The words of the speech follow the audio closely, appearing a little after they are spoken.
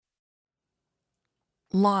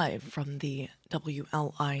Live from the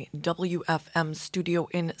WLIWFM studio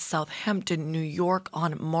in Southampton, New York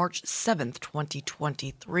on March 7th,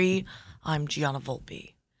 2023, I'm Gianna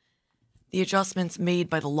Volpe. The adjustments made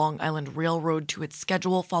by the Long Island Railroad to its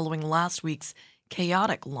schedule following last week's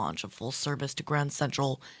chaotic launch of full service to Grand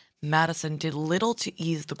Central Madison did little to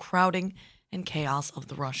ease the crowding and chaos of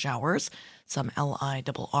the rush hours, some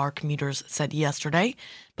LIRR commuters said yesterday.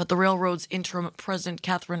 But the railroad's interim president,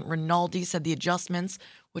 Catherine Rinaldi, said the adjustments,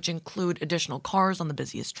 which include additional cars on the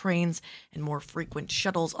busiest trains and more frequent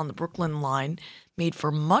shuttles on the Brooklyn line, made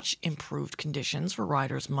for much improved conditions for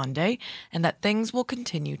riders Monday, and that things will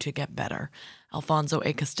continue to get better. Alfonso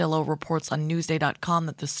A. Castillo reports on Newsday.com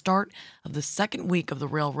that the start of the second week of the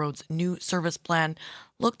railroad's new service plan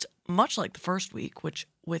looked much like the first week,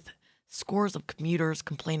 with scores of commuters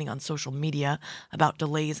complaining on social media about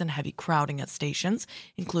delays and heavy crowding at stations,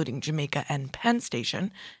 including Jamaica and Penn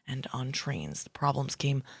Station, and on trains. The problems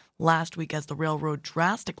came last week as the railroad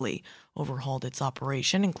drastically overhauled its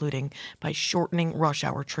operation, including by shortening rush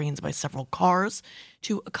hour trains by several cars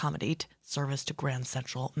to accommodate service to Grand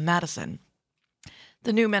Central Madison.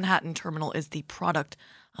 The new Manhattan terminal is the product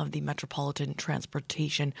of the Metropolitan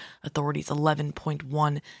Transportation Authority's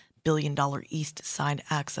 $11.1 billion East Side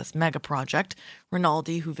Access mega project.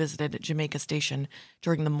 Rinaldi, who visited Jamaica Station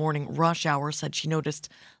during the morning rush hour, said she noticed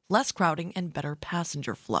less crowding and better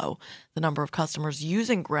passenger flow. The number of customers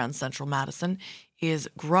using Grand Central Madison is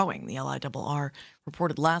growing. The LIRR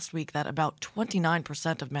reported last week that about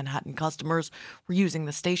 29% of Manhattan customers were using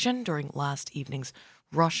the station. During last evening's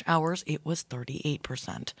rush hours, it was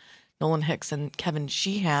 38%. Nolan Hicks and Kevin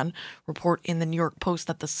Sheehan report in the New York Post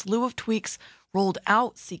that the slew of tweaks rolled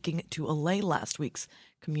out seeking to allay last week's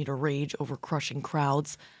commuter rage over crushing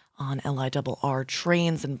crowds on LIRR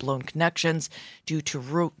trains and blown connections due to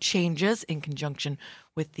route changes in conjunction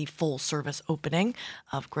with the full-service opening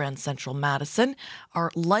of Grand Central Madison are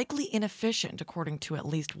likely inefficient, according to at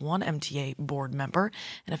least one MTA board member,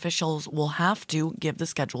 and officials will have to give the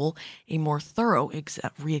schedule a more thorough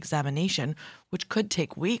re-examination, which could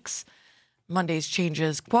take weeks. Monday's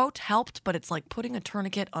changes, quote, helped, but it's like putting a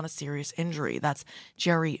tourniquet on a serious injury. That's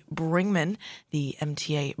Jerry Bringman, the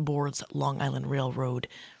MTA board's Long Island Railroad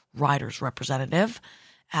riders representative,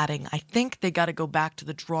 adding, I think they got to go back to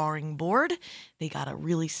the drawing board. They got to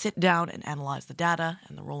really sit down and analyze the data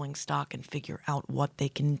and the rolling stock and figure out what they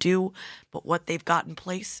can do. But what they've got in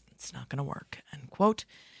place, it's not going to work, end quote.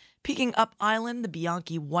 Peaking up island, the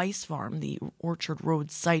Bianchi Weiss Farm, the Orchard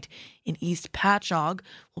Road site in East Patchogue,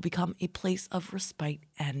 will become a place of respite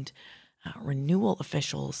and renewal,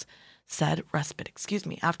 officials said.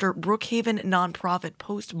 After Brookhaven nonprofit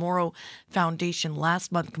Post Morrow Foundation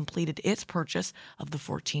last month completed its purchase of the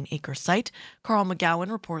 14-acre site. Carl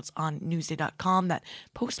McGowan reports on Newsday.com that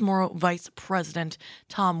Post Morrow Vice President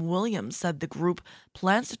Tom Williams said the group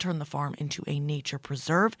plans to turn the farm into a nature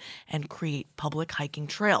preserve and create public hiking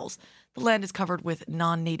trails. The land is covered with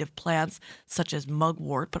non-native plants such as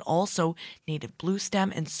mugwort, but also native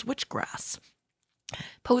bluestem and switchgrass.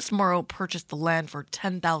 Post Morrow purchased the land for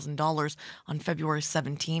 $10,000 on February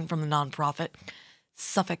 17 from the nonprofit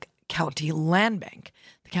Suffolk County Land Bank.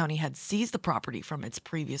 The county had seized the property from its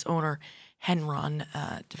previous owner, Henron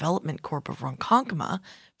Development Corp. of Ronkonkoma,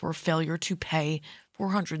 for failure to pay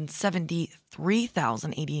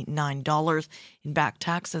 $473,089 in back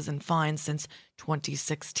taxes and fines since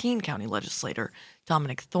 2016. County legislator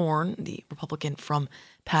Dominic Thorne, the Republican from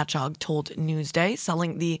Patchogue, told Newsday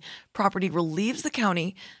selling the property relieves the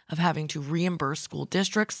county of having to reimburse school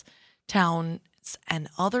districts, towns, and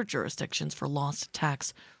other jurisdictions for lost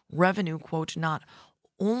tax revenue. Quote, not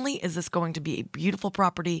only is this going to be a beautiful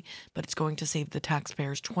property, but it's going to save the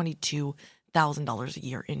taxpayers $22,000 a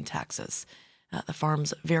year in taxes. The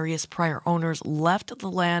farm's various prior owners left the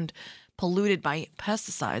land polluted by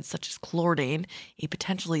pesticides such as chlordane, a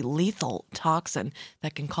potentially lethal toxin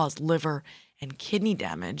that can cause liver and kidney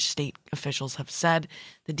damage, state officials have said.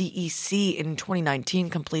 The DEC in 2019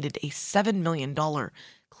 completed a $7 million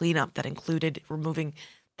cleanup that included removing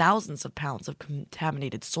thousands of pounds of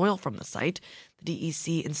contaminated soil from the site. The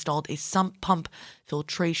DEC installed a sump pump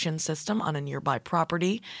filtration system on a nearby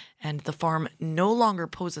property, and the farm no longer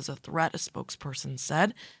poses a threat, a spokesperson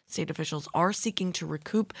said. State officials are seeking to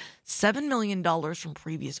recoup $7 million from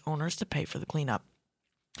previous owners to pay for the cleanup.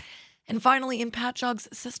 And finally, in Patchogue's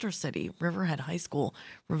sister city, Riverhead High School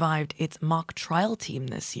revived its mock trial team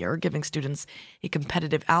this year, giving students a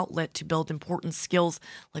competitive outlet to build important skills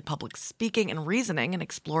like public speaking and reasoning and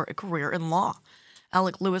explore a career in law.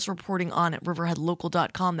 Alec Lewis reporting on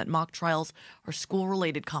RiverheadLocal.com that mock trials are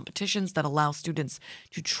school-related competitions that allow students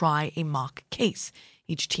to try a mock case.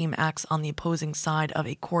 Each team acts on the opposing side of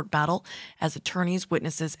a court battle as attorneys,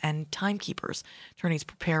 witnesses, and timekeepers. Attorneys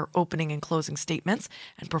prepare opening and closing statements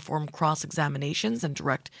and perform cross-examinations and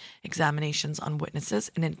direct examinations on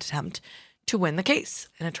witnesses in an attempt to win the case.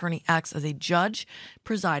 An attorney acts as a judge,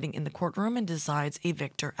 presiding in the courtroom, and decides a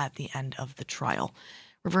victor at the end of the trial.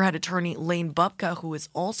 Riverhead attorney Lane Bubka, who is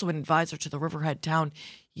also an advisor to the Riverhead Town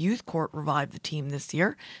Youth Court, revived the team this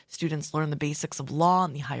year. Students learn the basics of law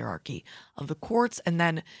and the hierarchy of the courts, and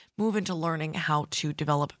then move into learning how to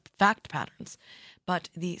develop fact patterns. But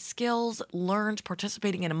the skills learned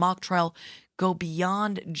participating in a mock trial go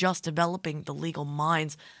beyond just developing the legal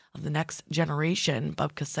minds of the next generation.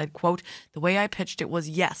 Bubka said, quote, "The way I pitched it was,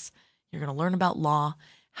 yes, you're going to learn about law,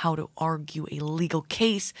 how to argue a legal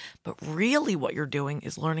case, but really what you're doing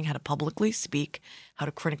is learning how to publicly speak, how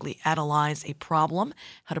to critically analyze a problem,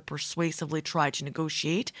 how to persuasively try to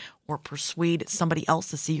negotiate or persuade somebody else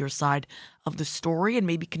to see your side of the story and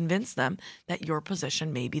maybe convince them that your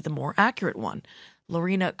position may be the more accurate one."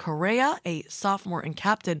 Lorena Correa, a sophomore and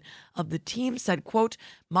captain of the team, said, quote,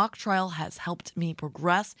 "Mock trial has helped me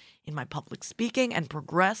progress in my public speaking and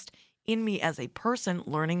progressed in me as a person,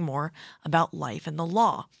 learning more about life and the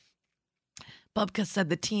law." Bubka said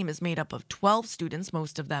the team is made up of 12 students,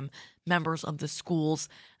 most of them members of the school's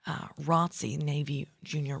ROTC, Navy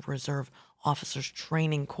Junior Reserve Officers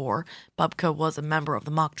Training Corps. Bubka was a member of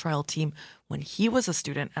the mock trial team when he was a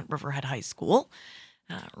student at Riverhead High School.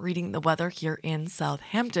 Reading the weather here in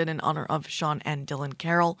Southampton in honor of Sean and Dylan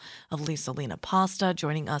Carroll of Lisa Lena Pasta,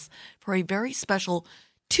 joining us for a very special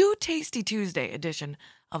Too Tasty Tuesday edition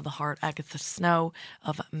of The Heart. Agatha Snow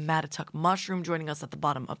of Mattituck Mushroom joining us at the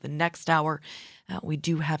bottom of the next hour. We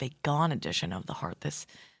do have a Gone edition of The Heart this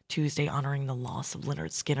Tuesday, honoring the loss of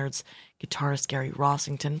Lynyrd Skynyrd's guitarist Gary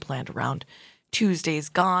Rossington, planned around Tuesday's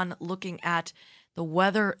Gone. Looking at the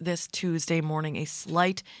weather this Tuesday morning, a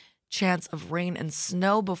slight chance of rain and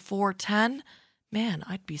snow before 10. Man,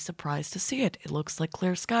 I'd be surprised to see it. It looks like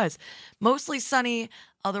clear skies. Mostly sunny,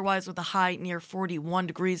 otherwise with a high near 41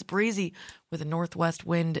 degrees, breezy with a northwest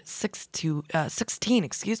wind 16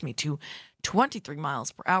 to 23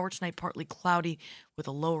 miles per hour. Tonight, partly cloudy with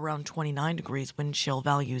a low around 29 degrees. Wind chill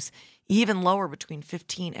values even lower between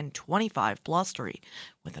 15 and 25, blustery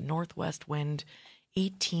with a northwest wind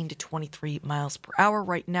 18 to 23 miles per hour.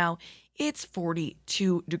 Right now, it's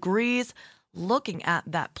 42 degrees. Looking at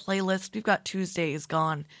that playlist, we've got Tuesday Is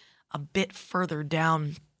Gone a bit further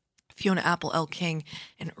down. Fiona Apple, Elle King,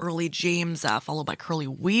 and Early James, followed by Curly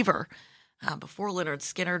Weaver before Lynyrd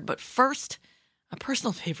Skynyrd. But first, a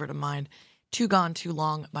personal favorite of mine, Too Gone Too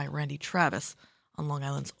Long by Randy Travis on Long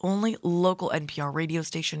Island's only local NPR radio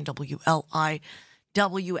station, WLI.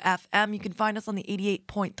 WFM. You can find us on the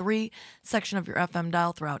 88.3 section of your FM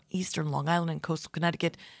dial throughout eastern Long Island and coastal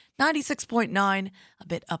Connecticut, 96.9 a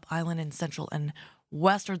bit up island in central and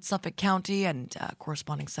western Suffolk County and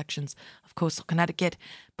corresponding sections of coastal Connecticut,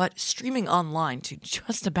 but streaming online to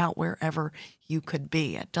just about wherever you could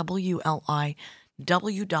be at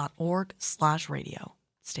WLIW.org/radio.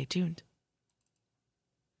 Stay tuned.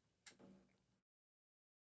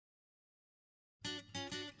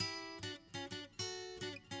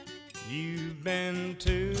 You've been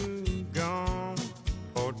too gone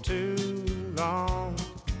for too long.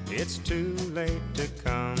 It's too late to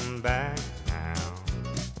come back now.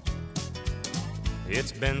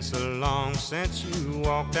 It's been so long since you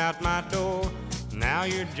walked out my door. Now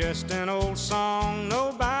you're just an old song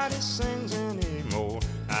nobody sings anymore.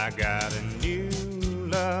 I got a new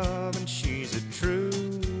love and she's a true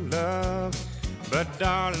love. But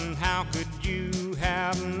darling, how could you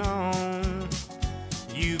have known?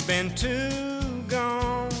 You've been too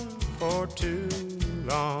gone for too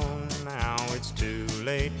long. Now it's too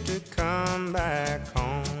late to come back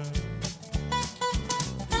home.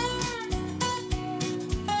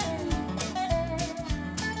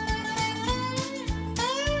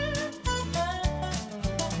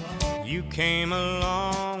 You came a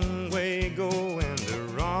long way going the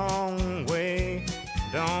wrong way.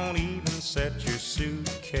 Don't even set your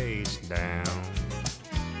suitcase down.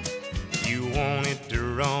 You wanted to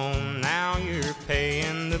roam, now you're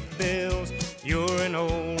paying the bills. You're an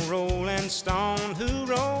old rolling stone who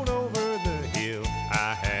rolled over the hill.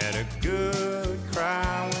 I had a good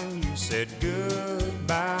cry when you said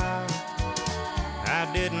goodbye. I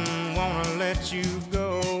didn't want to let you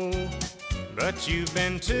go, but you've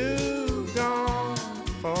been too gone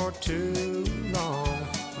for too long.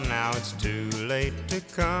 Now it's too late to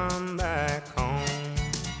come back home.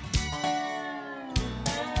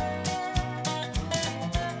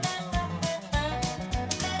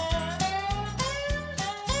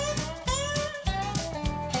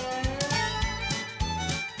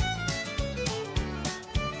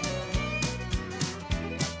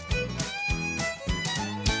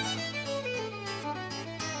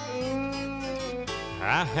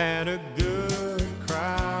 I had a good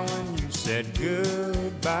cry when you said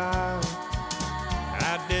goodbye.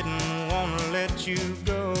 I didn't want to let you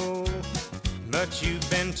go, but you've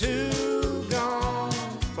been too gone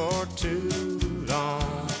for too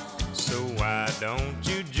long. So why don't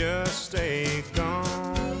you just stay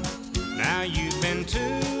gone? Now you've been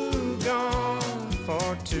too gone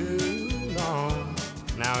for too long.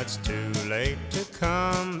 Now it's too late to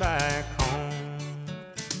come back home.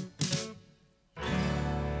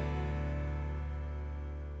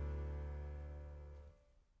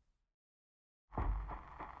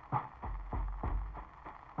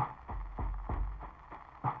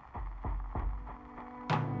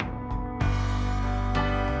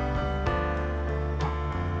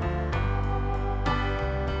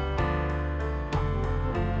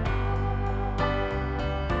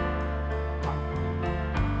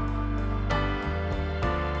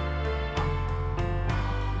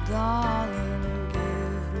 Darling,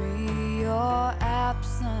 give me your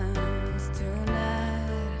absence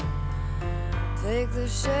tonight. Take the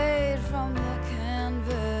shade from the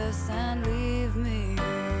canvas and leave me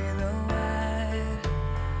the white.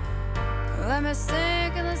 Let me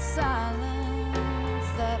sink in the silence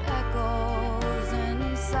that echoes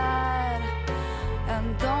inside.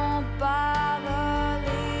 And don't bother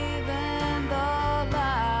leaving the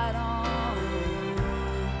light on,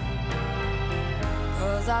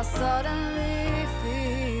 'cause I suddenly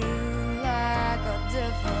feel like a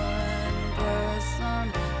different person.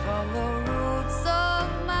 From the roots of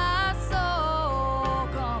my soul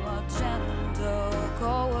come a gentle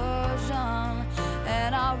coercion,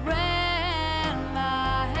 and I ran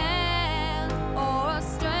my hand o'er a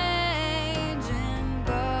strange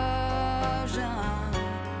inversion,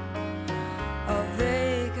 a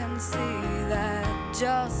vacancy that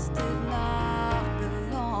just did not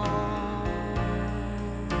belong.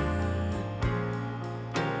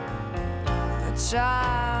 The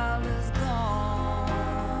child is gone.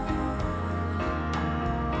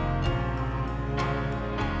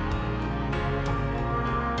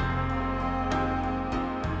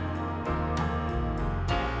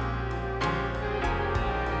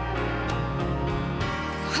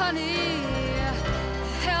 Honey,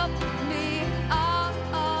 help me out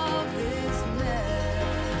of this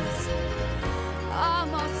mess.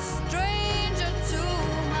 I'm a stranger to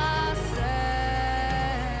myself.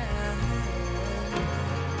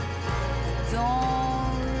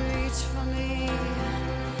 Don't reach for me,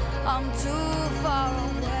 I'm too far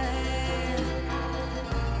away.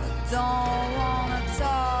 Don't wanna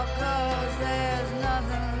talk 'cause there's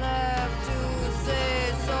nothing left to say.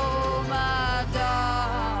 So my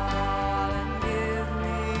darling, give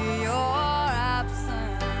me your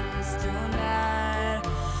absence tonight.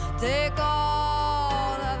 Take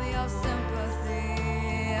all of your sympathy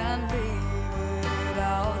and leave it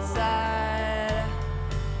outside.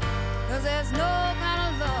 'Cause there's no kind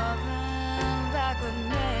of loving that could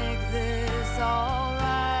make this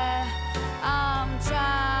alright. I'm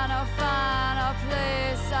trying to find a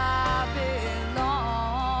place I belong,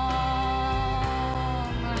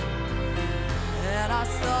 and I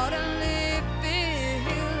suddenly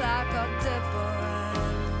feel like a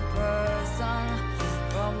different person.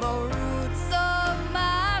 From the roots of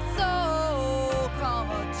my soul come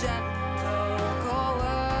a gentle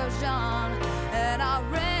coercion, and I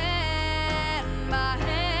ran my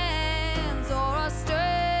hands o'er a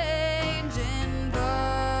strange inversion,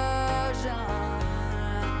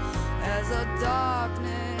 as the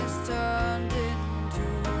darkness turned into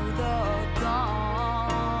the dawn.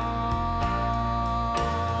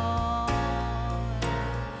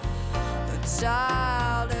 The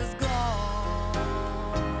child is gone.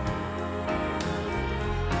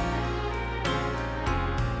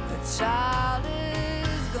 The child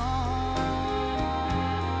is gone.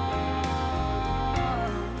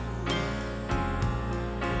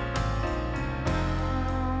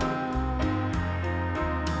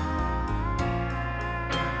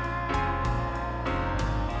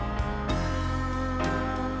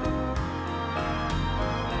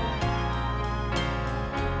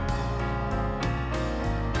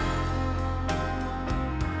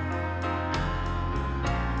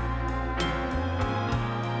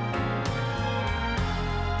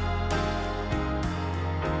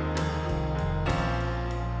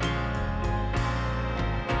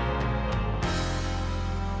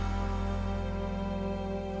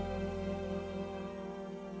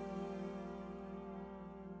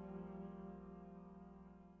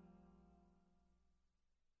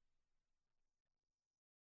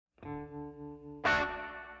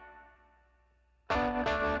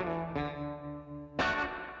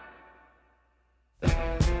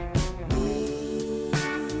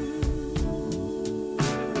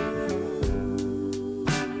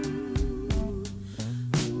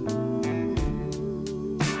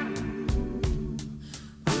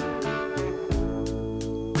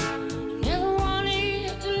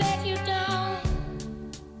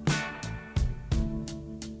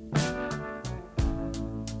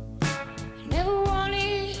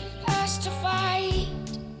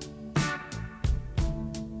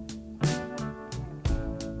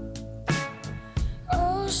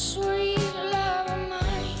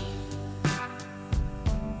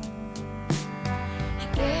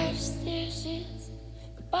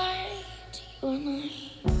 night.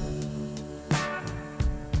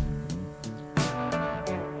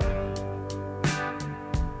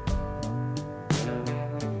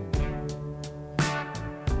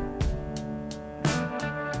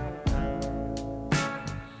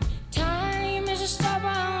 Time is a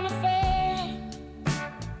stubborn affair.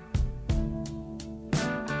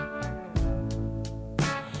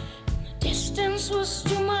 Distance was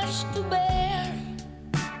too much to bear.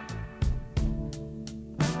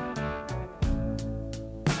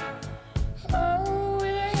 Oh,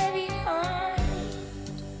 with a heavy heart,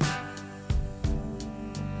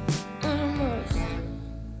 I must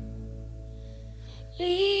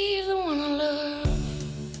leave the one I love.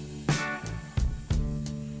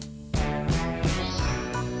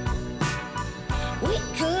 We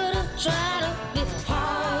could have tried a bit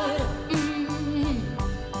harder.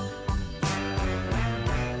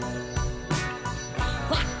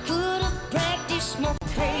 I could have practiced more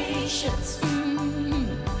patience.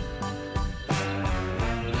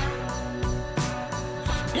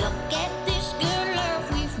 Look at this good love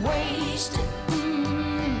we've wasted.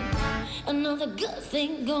 Another good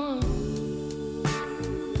thing gone.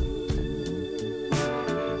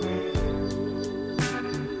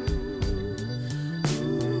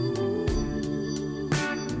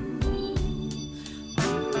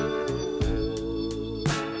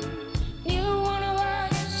 Neither one of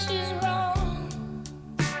us is wrong.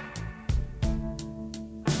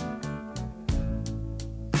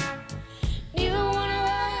 Neither one of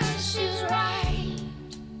us is right.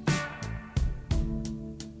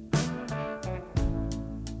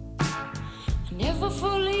 I never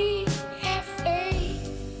fully have faith,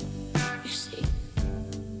 you see,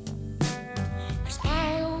 'cause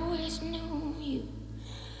I always knew you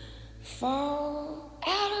fall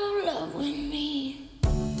out of love with me.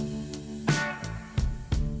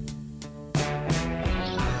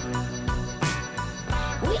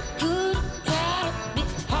 We could have tried a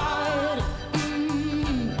bit harder.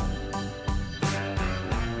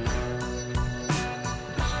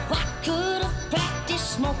 I could have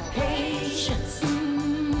practiced more patience.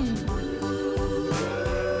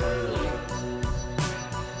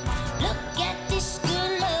 Look at this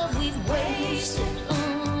good love we've wasted.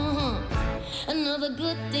 Another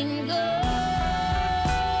good thing gone.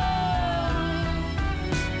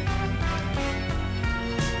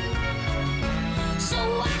 So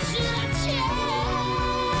why should I change?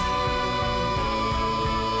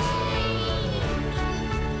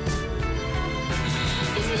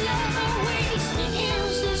 If love always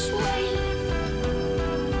ends this way.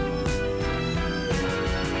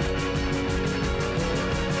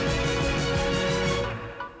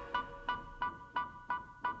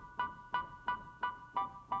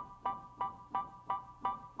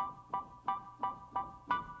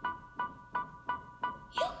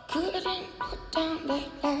 You couldn't put down that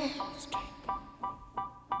last drink.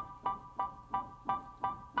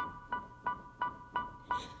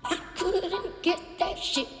 I couldn't get that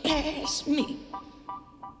shit past me.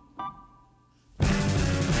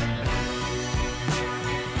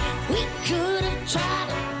 We could have tried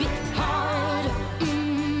a bit harder.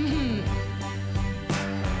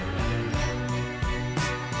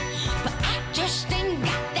 But I just ain't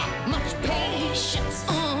got that much patience.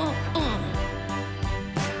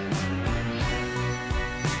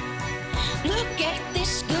 Look at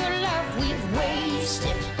this good love we've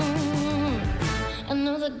wasted.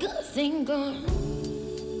 Another good thing gone.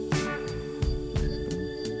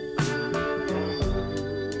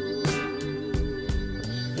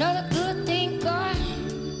 Another good thing gone.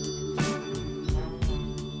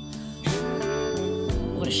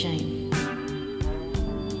 What a shame.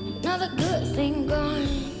 Another good thing gone.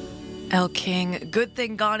 El King, Good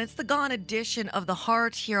Thing Gone. It's the Gone edition of The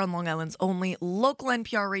Heart here on Long Island's only local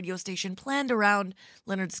NPR radio station, planned around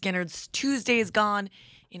Leonard Skinner's Tuesdays Gone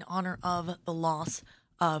in honor of the loss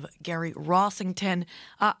of Gary Rossington.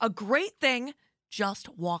 A great thing just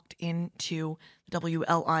walked into the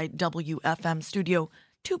WLIW-FM studio.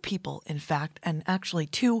 Two people, in fact, and actually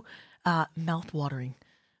two mouth-watering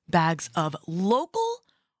bags of local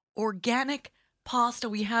organic pasta.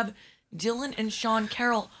 We have Dylan and Sean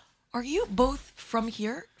Carroll. Are you both from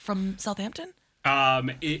here, from Southampton?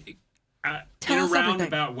 In a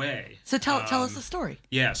roundabout way. So tell us the story.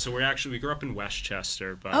 Yeah, so we grew up in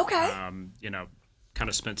Westchester, but okay. Kind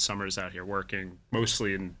of spent summers out here working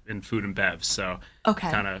mostly in food and bev. So okay.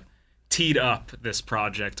 kind of teed up this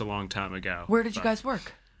project a long time ago. Where did you guys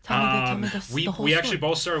work? Tell me the We whole actually story.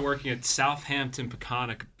 both started working at Southampton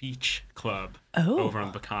Peconic Beach Club Oh. over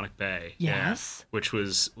on the Peconic Bay. Yes. Yeah, which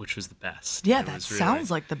was the best. Yeah, It that was really- sounds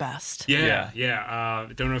like the best. Yeah.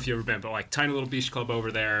 Don't know if you've ever been, but like tiny little beach club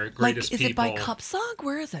over there. Greatest Like, is people. it by Cupsog?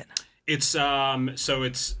 Where is it? It's so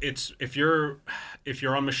it's if you're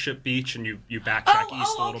on the ship beach and you backtrack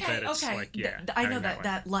east a little bit, it's like I know heading way.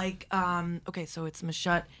 that like okay, so it's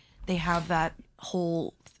Mashut. They have that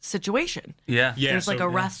whole situation. Yeah. Yeah, There's like a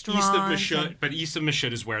restaurant east of Mashut, and- but east of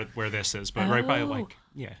Mashut is where this is, but right by like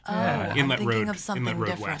I'm Inlet thinking Road, of something Inlet Road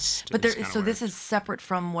different. West. But is there, kinda so where this it is separate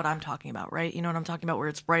from what I'm talking about, right? You know what I'm talking about, where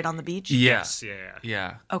it's right on the beach. Yes. Yeah.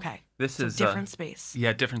 Yeah. Okay. This so is different space.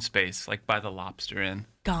 Yeah, different space, like by the Lobster Inn.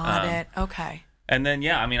 Got it. Okay. And then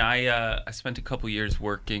I mean, I spent a couple years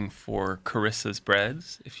working for Carissa's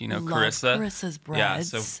Breads, if you know Love Carissa. Carissa's Yeah, Breads.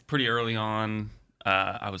 so pretty early on,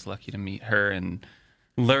 I was lucky to meet her and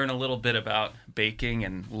learn a little bit about baking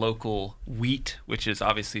and local wheat, which is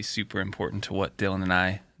obviously super important to what Dylan and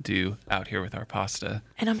I do out here with our pasta.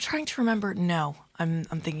 And I'm trying to remember. No, I'm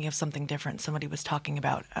thinking of something different. Somebody was talking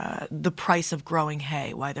about the price of growing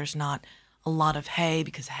hay. Why there's not a lot of hay,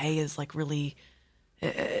 because hay is like really,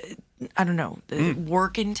 I don't know,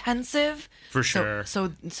 work intensive. For sure. So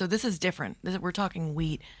this is different. We're talking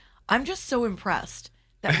wheat. I'm just so impressed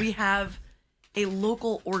that we have a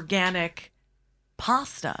local organic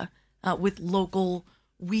pasta with local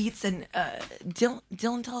wheats. And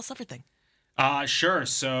Dylan, tell us everything. Sure.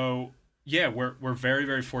 So yeah, we're very,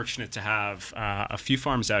 very fortunate to have a few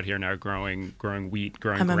farms out here now growing wheat,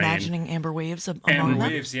 growing I'm grain. imagining Amber Waves among Amber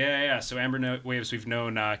them. Waves, yeah. So Waves, we've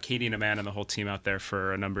known Katie and Amanda and the whole team out there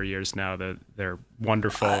for a number of years now. They're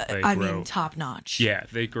wonderful. They I grow, mean, top notch. yeah,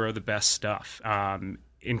 they grow the best stuff,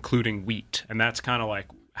 including wheat, and that's kind of like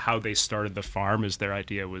how they started the farm. Is their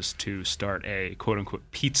idea was to start a quote unquote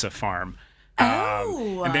pizza farm.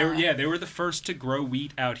 And they were the first to grow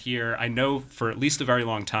wheat out here. I know for at least a very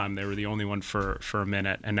long time they were the only one for a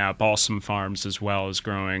minute, and now Balsam Farms as well is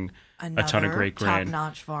growing a ton of great grain.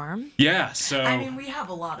 top-notch farm. Yeah, so I mean, we have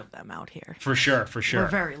a lot of them out here. for sure. We're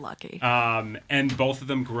very lucky. And both of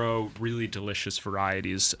them grow really delicious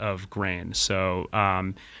varieties of grain. So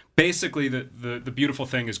basically, the beautiful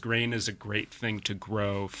thing is grain is a great thing to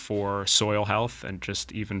grow for soil health and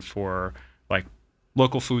just even for like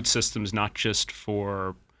local food systems, not just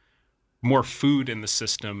for more food in the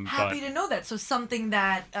system. Happy to know that. So something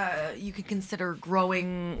that you could consider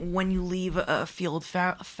growing when you leave a field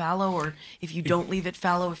fallow, or if you don't leave it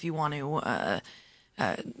fallow, if you want to,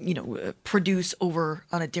 produce over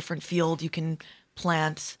on a different field, you can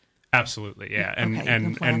plant. Absolutely, yeah. And Okay, you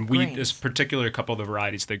can plant and wheat grains. is particularly a couple of the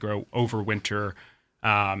varieties they grow over winter.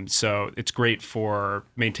 So it's great for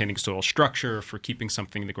maintaining soil structure, for keeping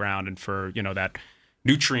something in the ground, and for that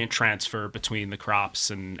nutrient transfer between the crops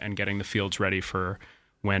and getting the fields ready for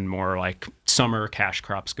when more like summer cash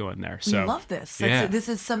crops go in there. So We love this. Yeah. This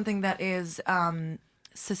is something that is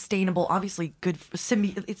sustainable. Obviously, good.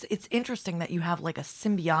 It's interesting that you have like a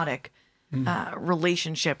symbiotic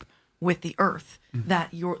relationship with the earth. That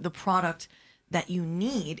the product that you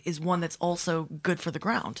need is one that's also good for the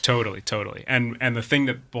ground. Totally. And the thing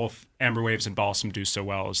that both Amber Waves and Balsam do so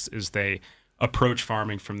well is they approach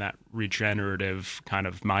farming from that regenerative kind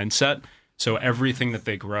of mindset. So everything that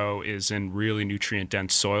they grow is in really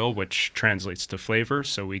nutrient-dense soil, which translates to flavor.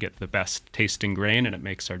 So we get the best tasting grain, and it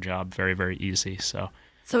makes our job very, very easy. So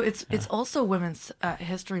it's also Women's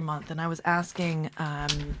History Month, and I was asking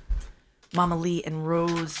Mama Lee and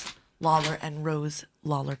Rose Lawler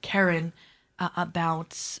Karen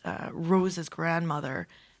about Rose's grandmother,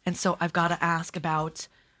 and so I've got to ask about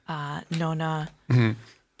Nonna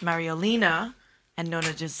Mariolina and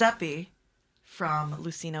Nonna Giuseppe from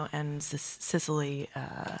Lucino and Sicily,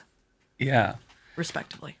 Yeah.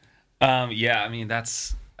 respectively. I mean,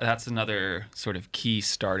 that's another sort of key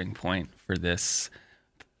starting point for this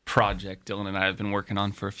project Dylan and I have been working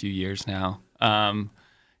on for a few years now.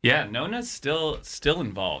 Nona's still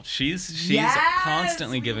involved. She's Yes,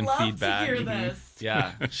 constantly we giving love to feedback. hear this.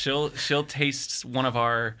 Yeah, she'll taste one of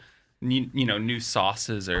our new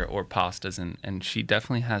sauces or pastas, and she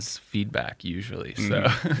definitely has feedback usually. So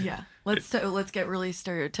Yeah, let's get really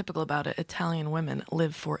stereotypical about it. Italian women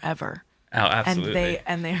live forever, oh, absolutely,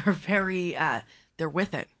 and they are very they're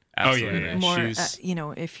with it. absolutely. yeah. More, she's-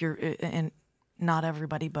 if you're, and not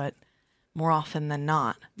everybody, but more often than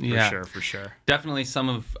not. For sure. Definitely some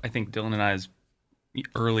of, I think, Dylan and I's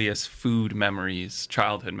earliest food memories,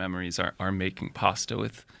 childhood memories, are making pasta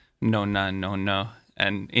with nonno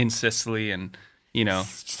and in Sicily, and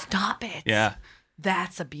Stop it. yeah.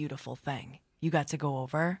 That's a beautiful thing. You got to go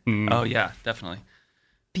over. Oh yeah, definitely.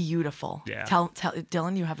 Beautiful. Yeah. Tell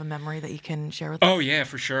Dylan, you have a memory that you can share with us? Oh yeah,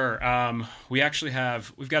 for sure.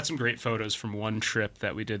 We've got some great photos from one trip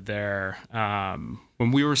that we did there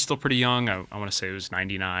when we were still pretty young. I want to say it was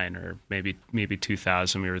 99 or maybe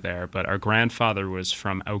 2000 we were there. But our grandfather was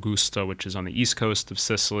from Augusta, which is on the east coast of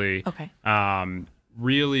Sicily. Okay.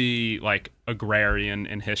 Really like agrarian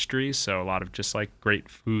in history, so a lot of just like great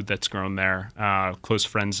food that's grown there. Close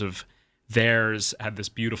friends of theirs had this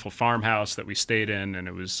beautiful farmhouse that we stayed in, and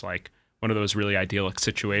it was like one of those really idyllic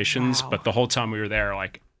situations. Wow. But the whole time we were there,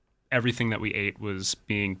 like everything that we ate was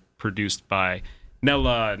being produced by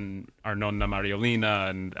Nella and our nonna Mariolina,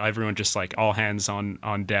 and everyone just like all hands on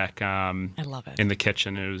deck. I love it. In the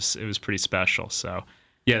kitchen. It was pretty special. So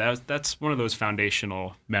yeah, that's one of those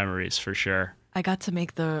foundational memories for sure. I got to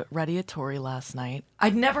make the radiatori last night.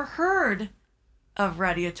 I'd never heard of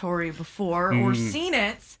radiatori before or seen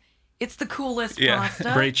it. It's the coolest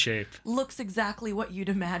pasta. Great shape. Looks exactly what you'd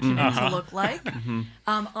imagine it to look like.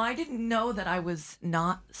 I didn't know that I was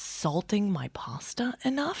not salting my pasta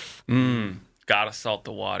enough. Gotta salt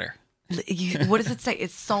the water. What does it say?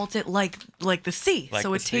 It's salted like the sea, Like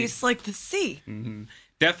so the it sea. tastes like the sea.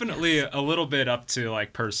 Definitely a little bit up to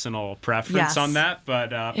like personal preference Yes. on that,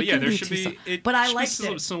 but It yeah, can there be should too be. so- but I should be liked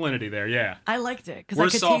some it. salinity there. Yeah. I liked it because We're I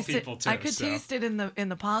could salt taste people, it. too, I could so. taste it in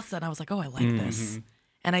the pasta, and I was like, "Oh, I like this."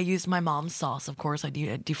 And I used my mom's sauce. Of course, I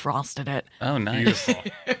defrosted it. Oh, nice. Beautiful.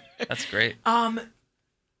 That's great.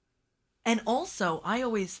 And also, I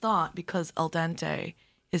always thought because al dente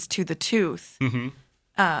is to the tooth,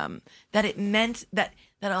 that it meant that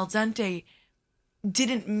al dente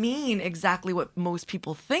didn't mean exactly what most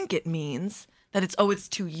people think it means. That it's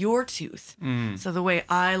to your tooth. So the way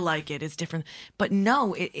I like it is different. But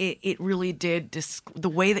no, it really did. The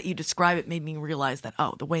way that you describe it made me realize that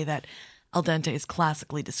the way that al dente is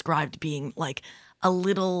classically described being like a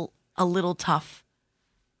little tough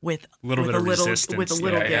with bit of resistance. with a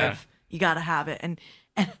little Yeah, give. yeah. You got to have it. And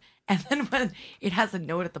then when it has a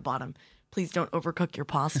note at the bottom, please don't overcook your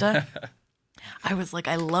pasta. I was like,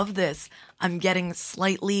 I love this. I'm getting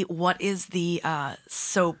slightly, what is the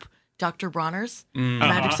soap? Dr. Bronner's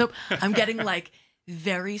magic soap. I'm getting like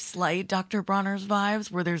very slight Dr. Bronner's vibes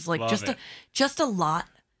where there's like Love it. just a lot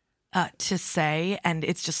to say, and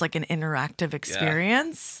it's just like an interactive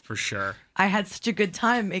experience. For sure. I had such a good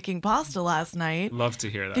time making pasta last night Love to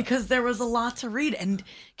hear that. because there was a lot to read. And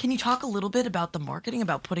can you talk a little bit about the marketing,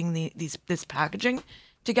 about putting this packaging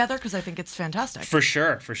together? Because I think it's fantastic. For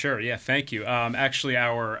sure. Yeah, thank you. Actually,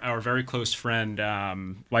 our very close friend,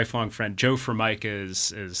 lifelong friend, Joe Formica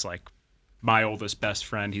is like my oldest best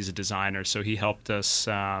friend. He's a designer, so he helped us.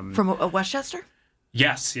 From Westchester?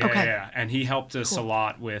 Yes, yeah, Okay. yeah. And he helped us a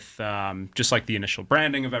lot with just like the initial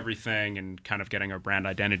branding of everything and kind of getting our brand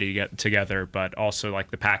identity together, but also like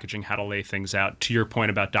the packaging, how to lay things out. To your point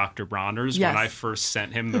about Dr. Bronner's, Yes. when I first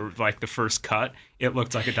sent him the first cut, it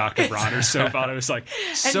looked like a Dr. Bronner's soap. I was like,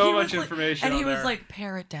 And so he was much like- information And he on was there. like,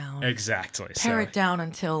 pare it down. Exactly. Pare So, it down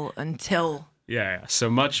until yeah. So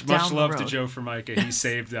much Down the love to road. Joe Formica. He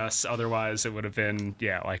saved us. Otherwise, it would have been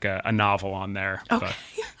like a novel on there. okay,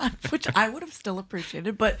 But which I would have still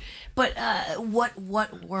appreciated. But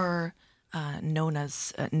what were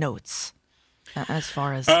Nona's notes as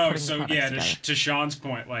far as Oh, putting so the yeah, products together? to Sean's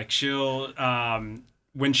point, like she'll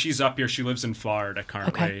when she's up here, she lives in Florida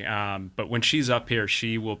currently. But when she's up here,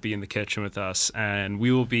 she will be in the kitchen with us, and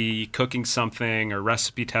we will be cooking something or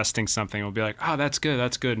recipe testing something. We'll be like, "Oh, that's good,"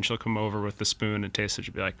 and she'll come over with the spoon and taste it.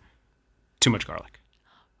 She'll be like, "Too much garlic,"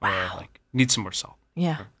 or like, "Need some more salt."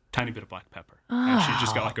 Yeah. Tiny bit of black pepper. And she's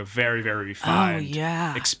just got like a very, very refined,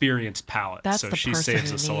 yeah. experienced palate. That's so the she person saves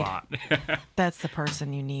you us a need. lot. That's the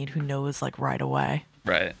person you need who knows like right away.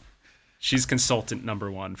 Right. She's consultant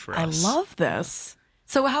number one for I us. love this.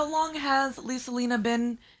 So how long has Lisa Lena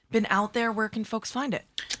been out there? Where can folks find it?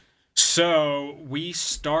 So we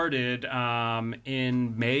started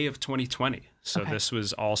in May of 2020. So Okay. this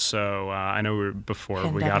was also, I know we were, before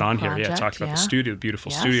we got Pandemic on here, project, talked about yeah. the studio, the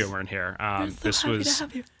beautiful Yes. studio we're in here. We're so This happy to was,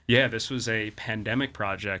 have you. yeah, this was a pandemic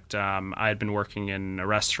project. I had been working in a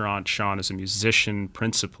restaurant, Sean is a musician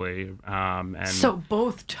principally. And So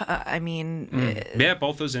both, yeah,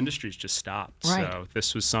 both those industries just stopped. Right. So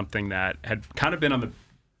this was something that had kind of been on the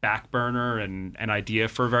back burner and an idea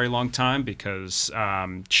for a very long time because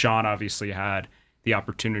Sean obviously had the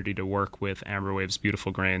opportunity to work with Amber Wave's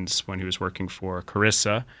Beautiful Grains when he was working for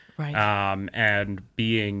Carissa. Right. And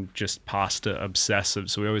being just pasta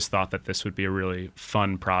obsessive. So we always thought that this would be a really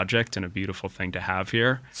fun project and a beautiful thing to have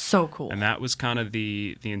here. So cool. And that was kind of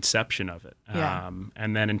the inception of it. Yeah.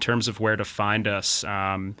 And then in terms of where to find us,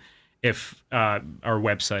 if our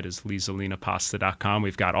website is lisalinapasta.com,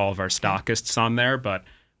 we've got all of our stockists on there, but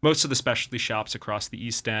most of the specialty shops across the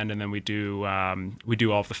East End, and then we do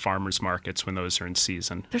all of the farmers markets when those are in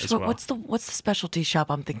season as well. What's the specialty shop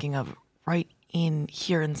I'm thinking of right in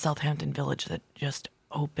here in Southampton Village that just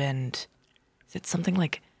opened? Is it something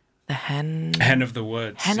like the Hen of the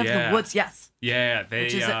Woods? Hen of the Woods, yes. Yeah,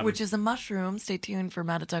 Which is a mushroom. Stay tuned for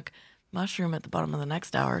Mattatuck mushroom at the bottom of the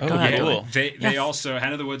next hour. Oh, Go ahead. cool. They also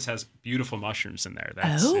Hen of the Woods has beautiful mushrooms in there.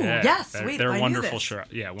 Yes, they're, wait, they're I knew wonderful this. shop.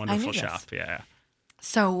 Yeah, I wonderful knew shop. this. Yeah.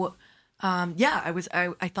 So,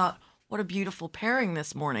 I thought, what a beautiful pairing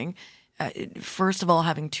this morning. First of all,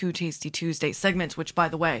 having two Tasty Tuesday segments, which, by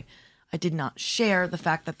the way, I did not share the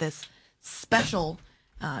fact that this special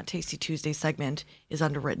Tasty Tuesday segment is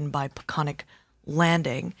underwritten by Peconic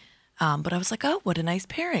Landing. But I was like, oh, what a nice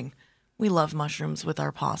pairing. We love mushrooms with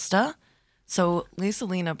our pasta. So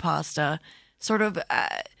Lisalina pasta, sort of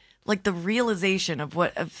like the realization of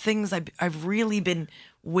things I've really been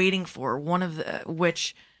waiting for. One of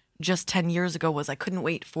which just 10 years ago was I couldn't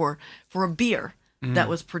wait for a beer that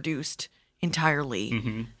was produced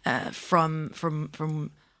entirely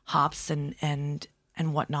from hops and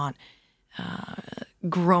whatnot,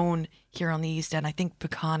 grown here on the East End. I think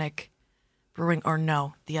Peconic Brewing, or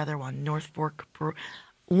no, the other one, North Fork Brew,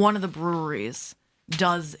 one of the breweries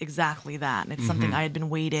does exactly that. And it's something I had been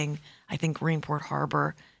waiting, I think, Greenport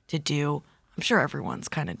Harbor to do. I'm sure everyone's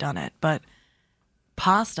kind of done it, but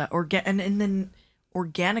pasta, and then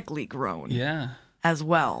organically grown as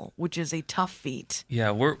well, which is a tough feat.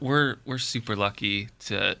 Yeah, we're super lucky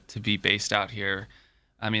to be based out here.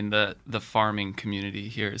 I mean, the farming community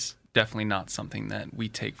here is definitely not something that we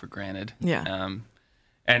take for granted. Yeah.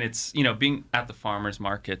 And it's, being at the farmers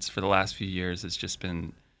markets for the last few years, it's just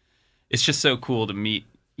so cool to meet,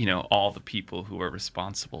 all the people who are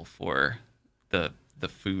responsible for the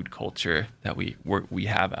food culture that we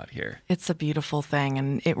have out here. It's a beautiful thing,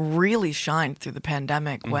 and it really shined through the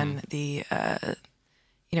pandemic when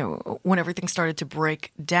when everything started to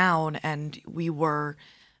break down and we were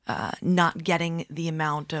not getting the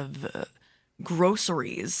amount of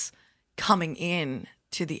groceries coming in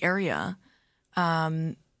to the area.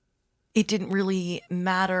 It didn't really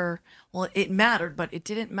matter. Well, it mattered, but it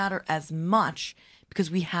didn't matter as much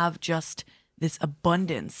because we have just this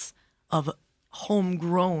abundance of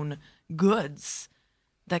homegrown goods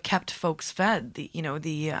that kept folks fed. The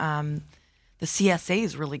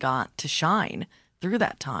CSAs really got to shine through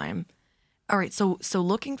that time. All right, so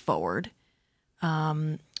looking forward,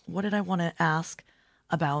 what did I want to ask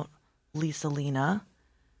about Lisalina?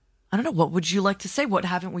 I don't know. What would you like to say? What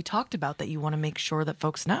haven't we talked about that you want to make sure that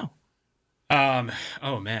folks know?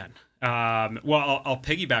 Oh man. Well, I'll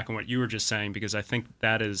piggyback on what you were just saying because I think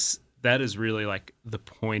that is really like the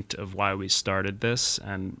point of why we started this,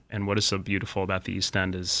 and what is so beautiful about the East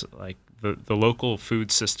End is like the local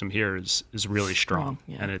food system here is really strong,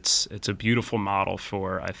 and it's a beautiful model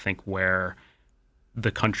for I think where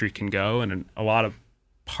the country can go, and in a lot of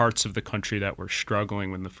parts of the country that were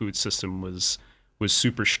struggling when the food system was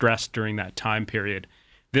super stressed during that time period.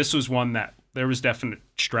 This was one that there was definite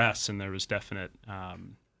stress and there was definite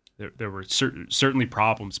there were certainly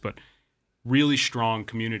problems, but really strong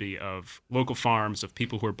community of local farms, of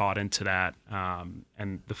people who are bought into that,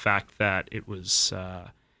 and the fact that it was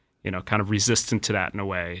kind of resistant to that in a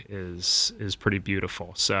way is pretty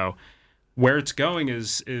beautiful. So where it's going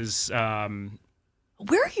is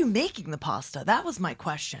where are you making the pasta? That was my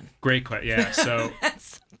question. Great question. Yeah, so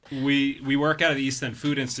we work out of the East End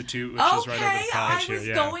Food Institute, which is right over the college here. I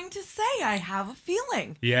was going to say I have a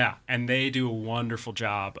feeling. Yeah, and they do a wonderful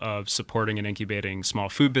job of supporting and incubating small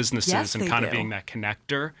food businesses and kind of being that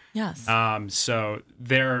connector. Yes. So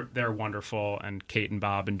they're wonderful, and Kate and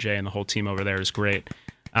Bob and Jay and the whole team over there is great.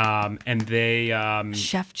 And they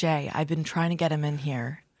Chef Jay, I've been trying to get him in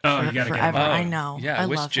here. You gotta forever. get him. I know. Yeah, I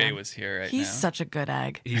wish love Jay him. was here right He's now. such a good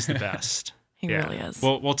egg. He's the best. He really is.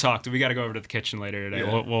 We'll talk. We got to go over to the kitchen later today.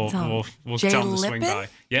 Yeah. We'll Jay tell him to swing Lippin? by.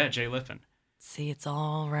 Yeah, Jay Lippin. See, it's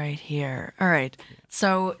all right here. All right.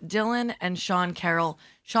 So Dylan and Sean Carroll.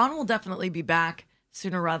 Sean will definitely be back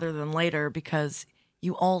sooner rather than later because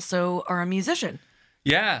you also are a musician.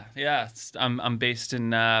 Yeah. I'm based in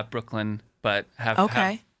Brooklyn, but have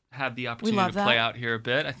had the opportunity to play out here a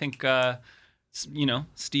bit. I think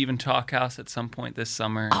Stephen Talkhouse at some point this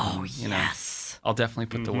summer. Oh, yes. I'll definitely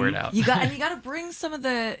put the word out. You got to bring some of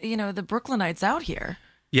the the Brooklynites out here.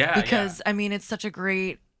 Yeah, because I mean it's such a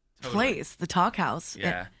great place, the Talkhouse.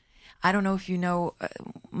 Yeah. I don't know if you know,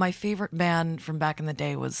 my favorite band from back in the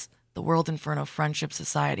day was the World Inferno Friendship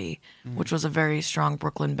Society, which was a very strong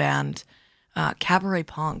Brooklyn band, cabaret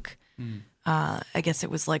punk. I guess it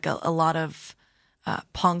was like a lot of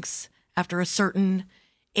punks after a certain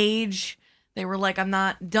age They were like, I'm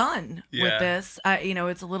not done with Yeah. this.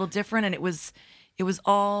 It's a little different. And it was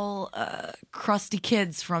all crusty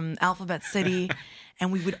kids from Alphabet City.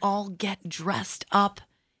 And we would all get dressed up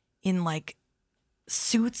in like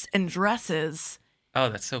suits and dresses. Oh,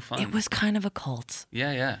 that's so fun. It was kind of a cult,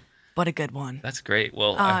 Yeah. but a good one. That's great.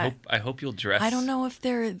 Well, I hope you'll dress. I don't know if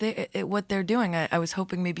what they're doing. I was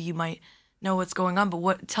hoping maybe you might know what's going on.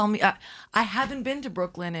 But tell me, I haven't been to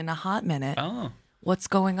Brooklyn in a hot minute. Oh. What's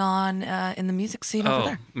going on in the music scene over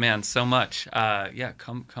there? Man, so much. Yeah,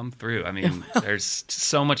 come through. I mean, there's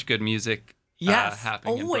so much good music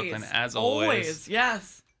happening in Brooklyn, as always.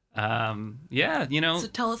 Yes. Yeah, So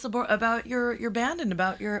tell us about your band and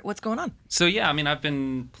about what's going on. So yeah, I mean, I've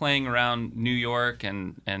been playing around New York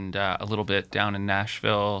and a little bit down in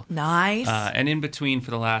Nashville. Nice. And in between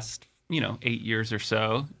for the last 8 years or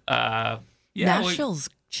so. Yeah, Nashville's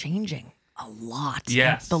changing a lot.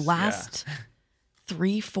 Yes, The last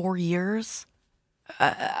 3-4 years,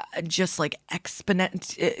 just like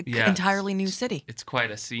entirely new city. It's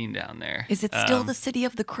quite a scene down there. Is it still the city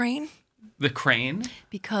of the crane? The crane?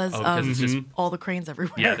 Because Oh, 'cause of it's just- all the cranes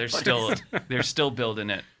everywhere. Yeah, they're still building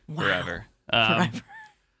it forever. Forever.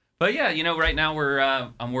 But yeah, right now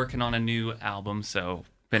I'm working on a new album, so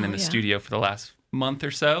been in the studio for the last month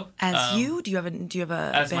or so. As you? Do you have a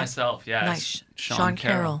As band? myself, yeah. Nice. as Sean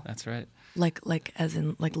Carroll. That's right. Like as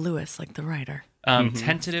in like Lewis, like the writer.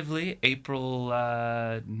 Tentatively April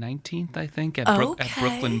 19th, I think, at Okay.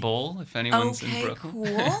 Brooklyn Bowl, if anyone's in Brooklyn. Cool.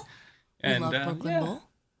 We And, love Brooklyn yeah. Bowl.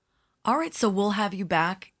 All right, so we'll have you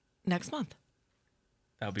back next month.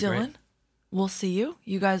 That would be Dylan, great. we'll see you.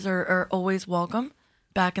 You guys are always welcome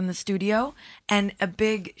back in the studio. And a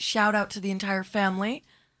big shout out to the entire family.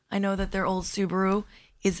 I know that their old Subaru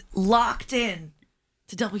is locked in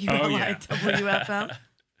to WLI, WFM.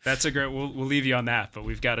 That's a great. We'll leave you on that, but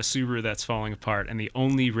we've got a Subaru that's falling apart, and the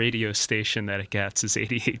only radio station that it gets is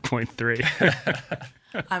 88.3.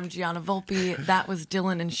 I'm Gianna Volpe. That was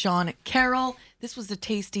Dylan and Sean Carroll. This was the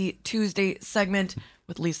Tasty Tuesday segment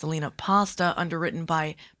with Lisalina Pasta, underwritten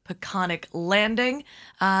by Peconic Landing.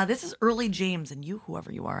 This is Early James, and you,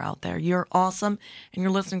 whoever you are out there, you're awesome, and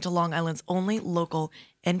you're listening to Long Island's only local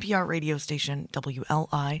NPR radio station,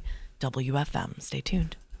 WLI WFM. Stay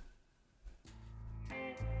tuned.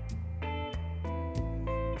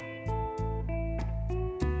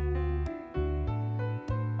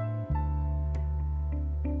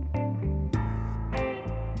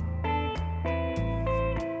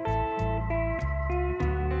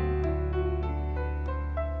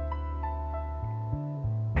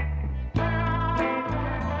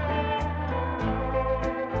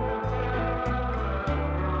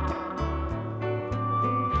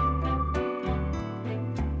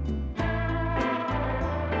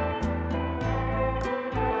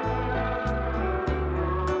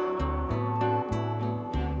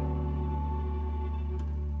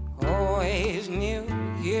 Always knew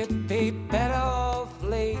you'd be better off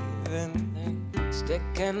leaving than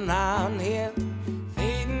sticking around here,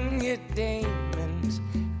 feeding your demons.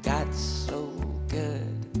 Got so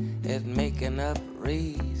good at making up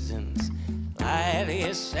reasons. Lie to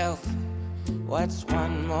yourself, what's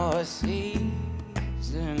one more season?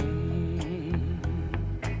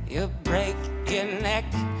 You break your neck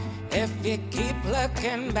if you keep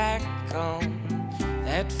looking back on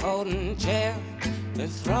that folding chair, the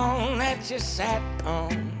throne that you sat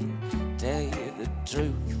on. Tell you the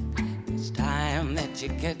truth, it's time that you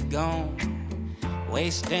get gone.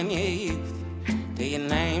 Wasting your youth till your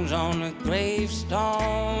name's on the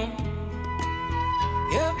gravestone.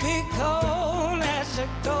 You'll be cold as a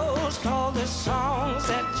ghost, all the songs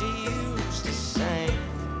that you used to sing.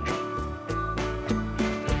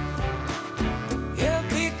 You'll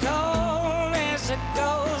be cold as a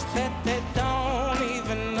ghost that they don't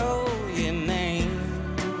even know your name.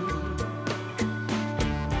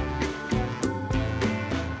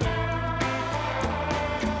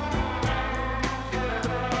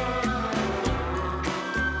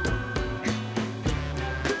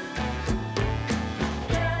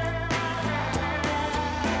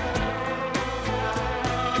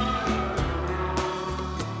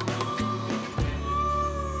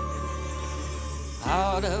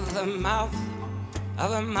 Out of the mouth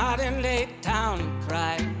of a modern day town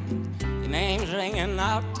cried, your name's ringing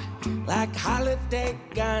out like holiday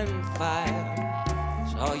gunfire.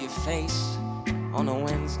 Saw your face on a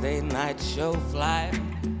Wednesday night show flyer.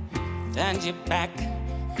 Turned your back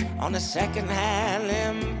on the second-hand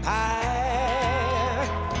empire.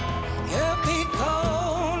 You'll be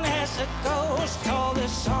cold as a ghost, all the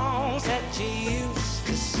songs that you used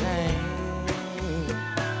to sing.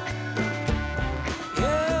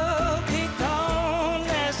 You'll be gone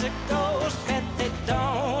as a ghost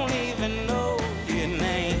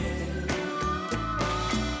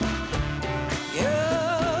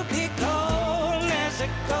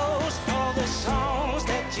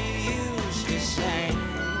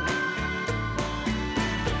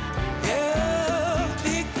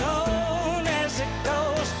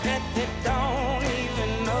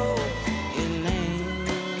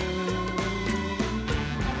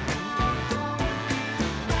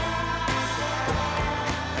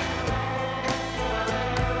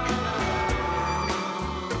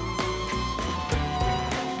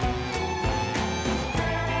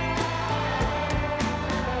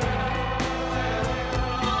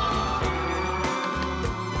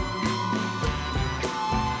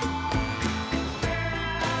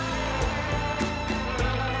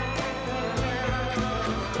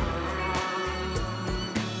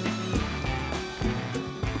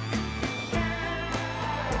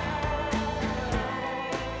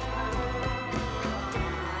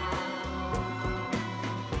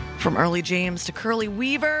From Early James to Curly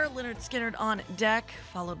Weaver, Lynyrd Skynyrd on deck,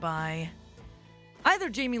 followed by either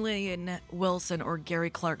Jamie Lynn Wilson or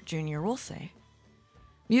Gary Clark Jr., we'll say.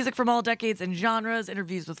 Music from all decades and genres,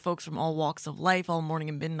 interviews with folks from all walks of life, all morning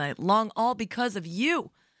and midnight long, all because of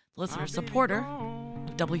you, listener supporter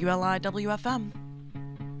of WLI WFM.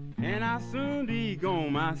 And I'll soon be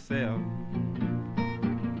gone myself.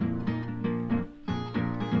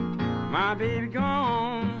 My baby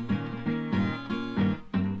gone,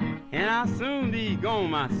 and I'll soon be gone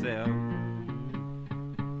myself.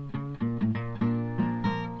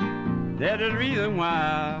 That's the reason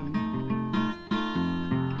why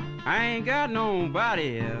I ain't got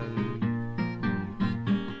nobody else.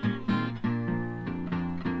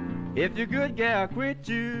 If your good gal quit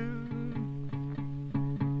you,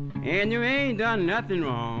 and you ain't done nothing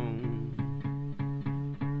wrong.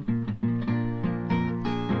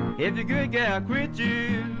 If your good gal quit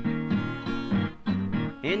you,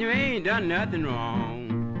 and you ain't done nothing wrong,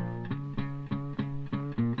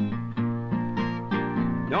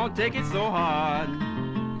 don't take it so hard,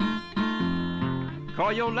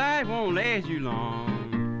 'cause your life won't last you long.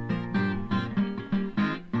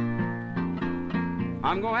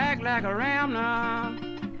 I'm gonna act like a ram now,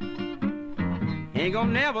 ain't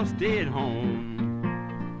gonna never stay at home.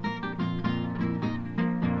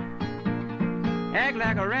 Act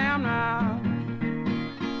like a ram now,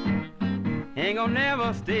 ain't gonna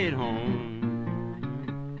never stay at home.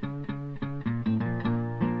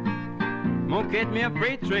 Gonna catch me a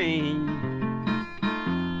freight train,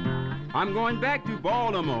 I'm going back to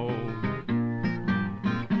Baltimore.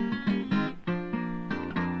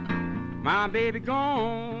 My baby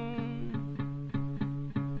gone,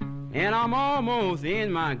 and I'm almost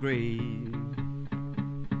in my grave.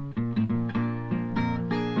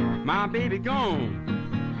 My baby gone,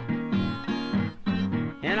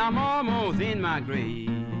 and I'm almost in my grave.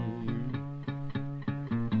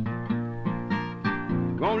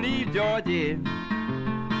 Gonna leave Georgia,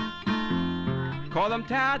 'cause I'm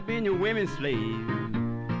tired of being a women's slave.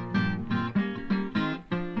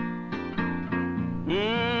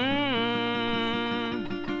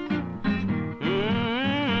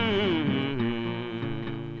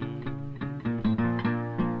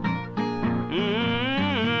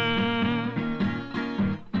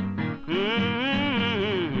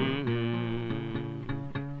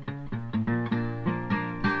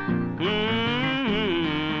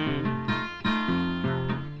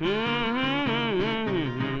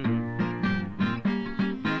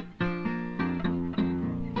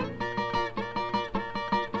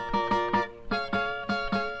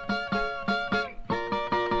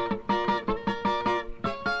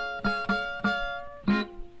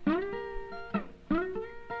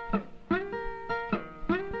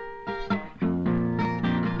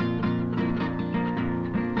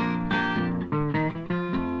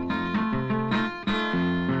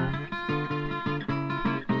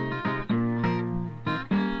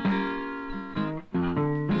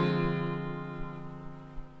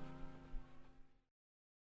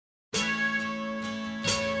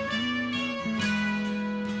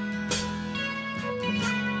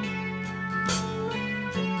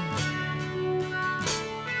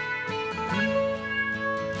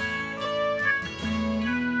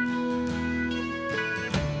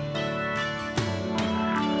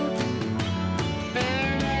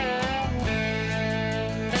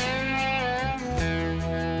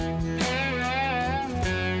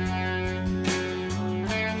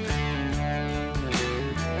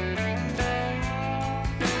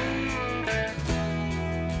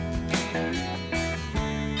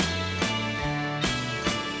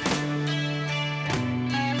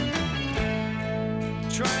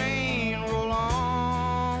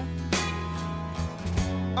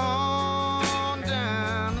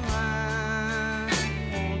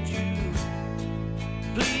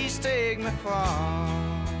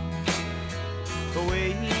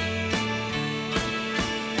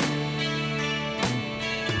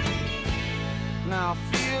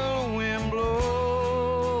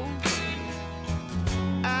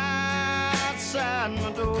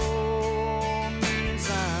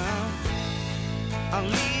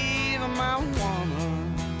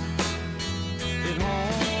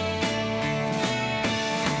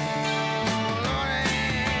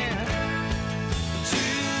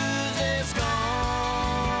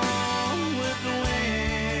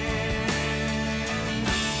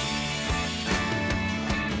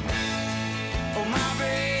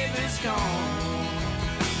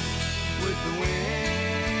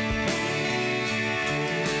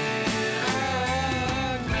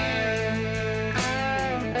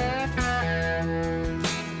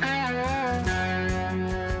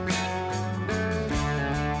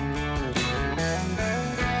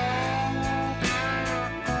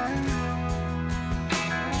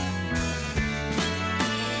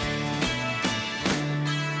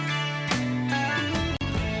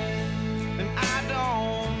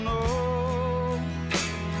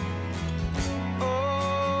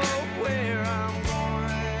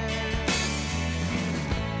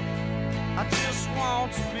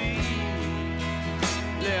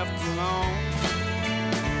 be left alone.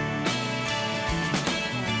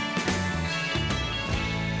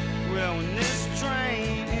 Well, when this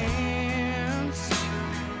train ends,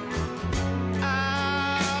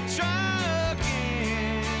 I'll try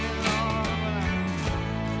again.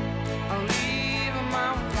 I'll leave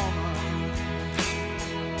my woman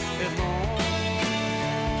at home.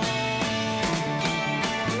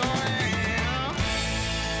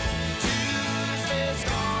 Tuesday's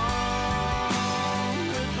gone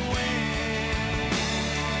with the wind.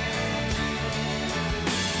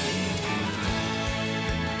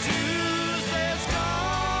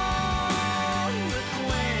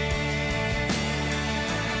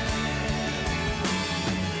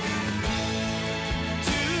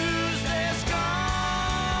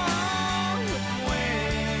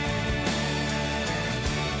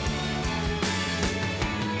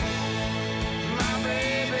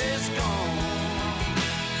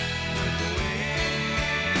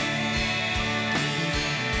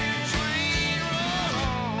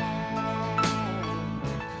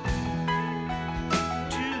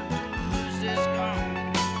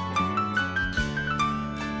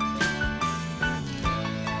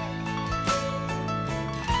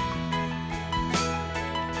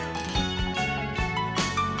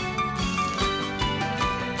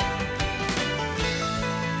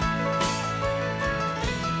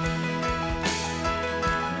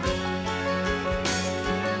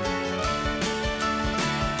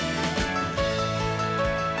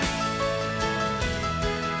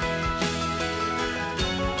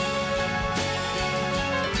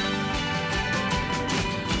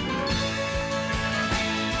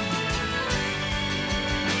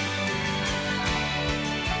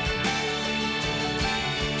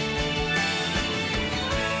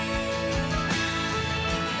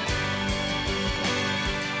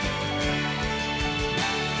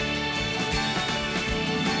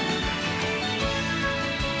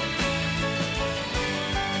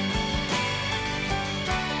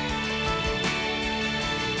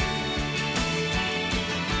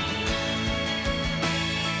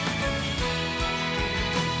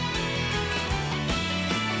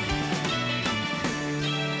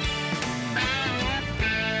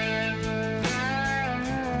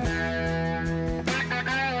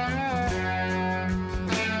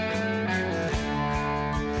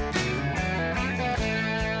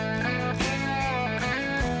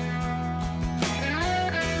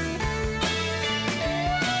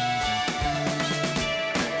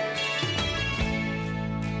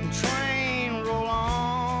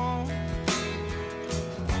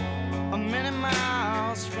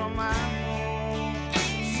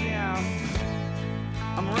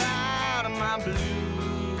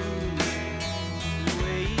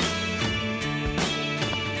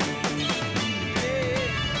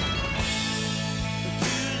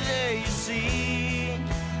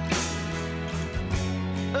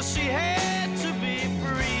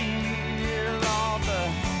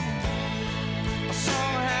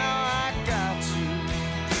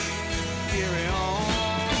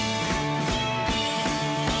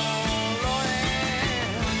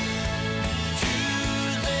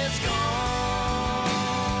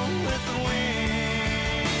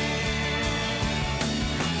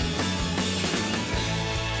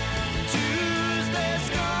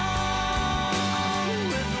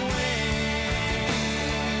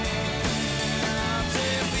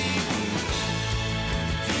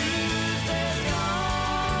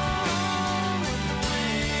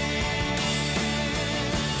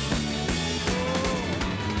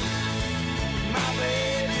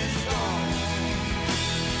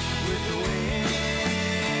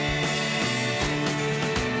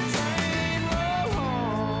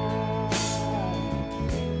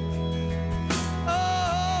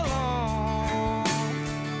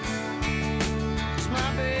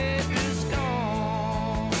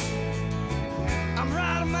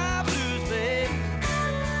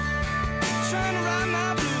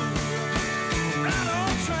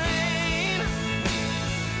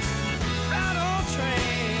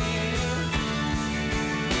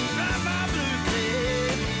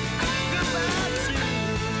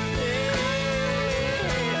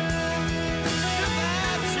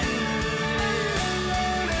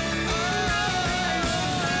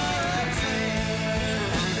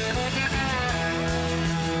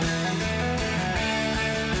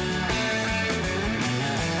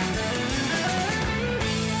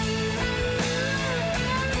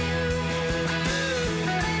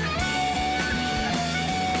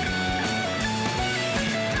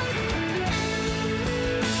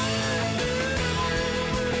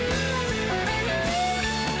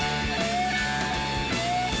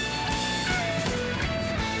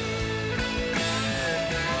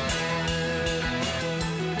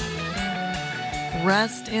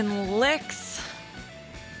 Rest in licks,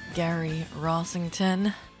 Gary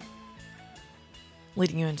Rossington.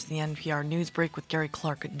 Leading you into the NPR News Break with Gary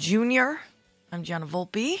Clark Jr. I'm Gianna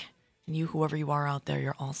Volpe, and you, whoever you are out there,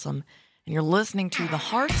 you're awesome. And you're listening to The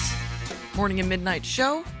Heart Morning and Midnight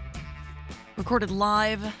Show, recorded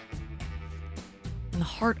live in the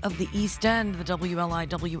heart of the East End, the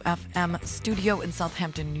WLIW-FM studio in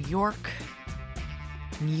Southampton, New York.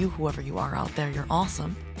 And you, whoever you are out there, you're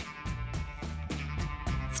awesome.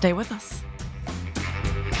 Stay with us.